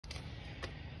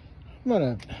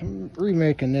I'm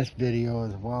remaking this video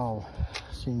as well,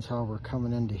 since how we're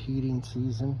coming into heating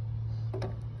season.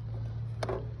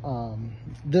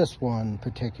 This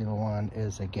particular one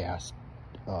is a gas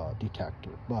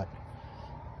detector, but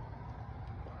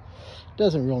it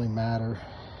doesn't really matter.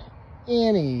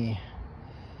 Any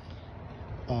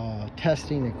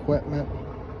testing equipment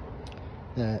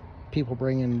that people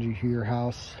bring into your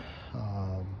house,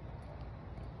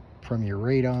 from your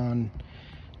radon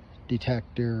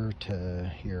detector to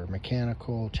your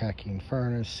mechanical, checking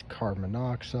furnace, carbon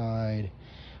monoxide,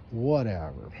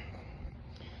 whatever,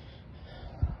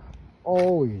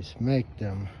 always make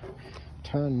them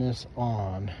turn this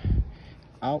on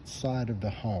outside of the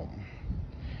home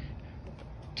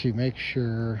to make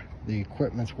sure the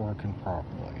equipment's working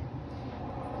properly.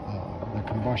 The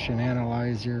combustion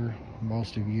analyzer,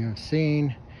 most of you have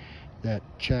seen, that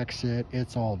checks it.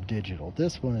 It's all digital.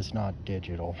 This one is not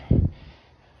digital.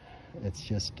 It's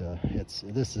just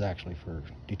this is actually for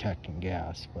detecting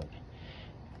gas, but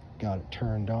got it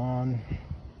turned on,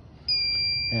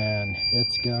 and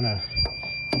it's gonna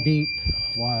beep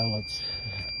while it's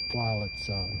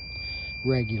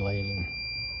regulating.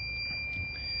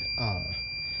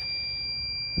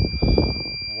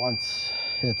 Once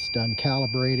it's done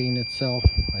calibrating itself,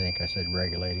 I think I said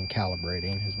regulating,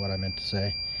 calibrating is what I meant to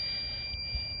say,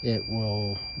 it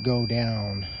will go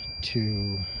down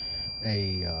to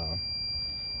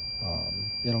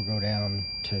it'll go down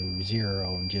to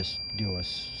 0 and just do a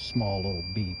small little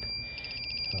beep.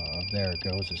 There it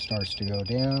goes. It starts to go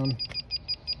down.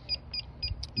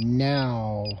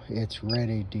 Now it's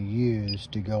ready to use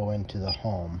to go into the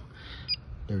home.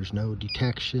 There's no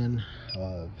detection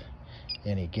of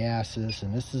any gases,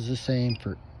 and this is the same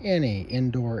for any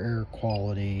indoor air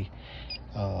quality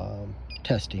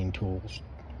testing tools,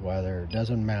 whether, it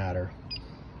doesn't matter.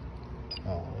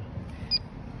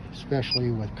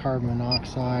 Especially with carbon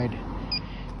monoxide,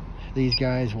 these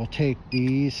guys will take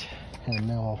these and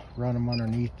they'll run them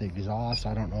underneath the exhaust.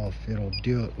 I don't know if it'll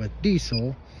do it with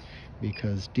diesel,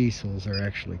 because diesels are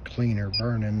actually cleaner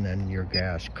burning than your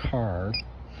gas car.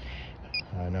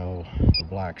 I know the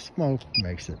black smoke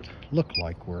makes it look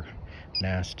like we're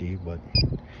nasty, but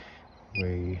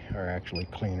we are actually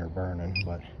cleaner burning.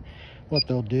 But what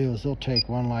they'll do is they'll take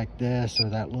one like this, or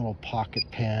that little pocket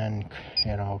pen,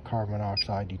 you know, carbon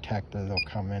monoxide detector. They'll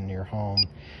come into your home,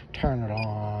 turn it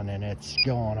on, and it's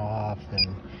going off,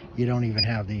 and you don't even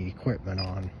have the equipment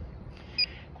on.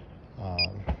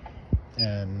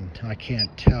 And I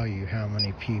can't tell you how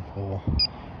many people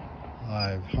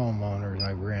homeowners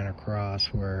I ran across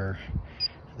where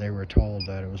they were told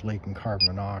that it was leaking carbon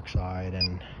monoxide,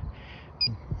 and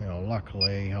you know,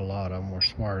 luckily a lot of them were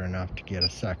smart enough to get a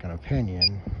second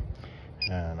opinion,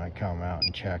 and I come out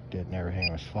and checked it and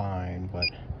everything was fine. But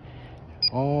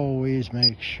always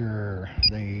make sure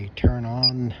they turn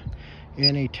on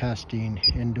any testing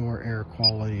indoor air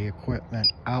quality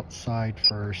equipment outside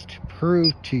first.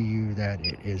 Prove to you that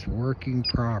it is working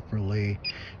properly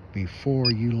before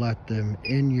you let them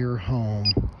in your home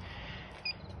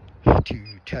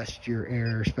to test your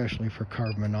air, especially for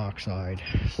carbon monoxide,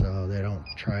 so they don't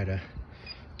try to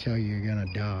tell you you're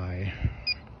gonna die.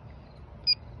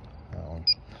 So,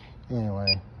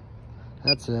 anyway,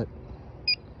 that's it.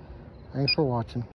 Thanks for watching.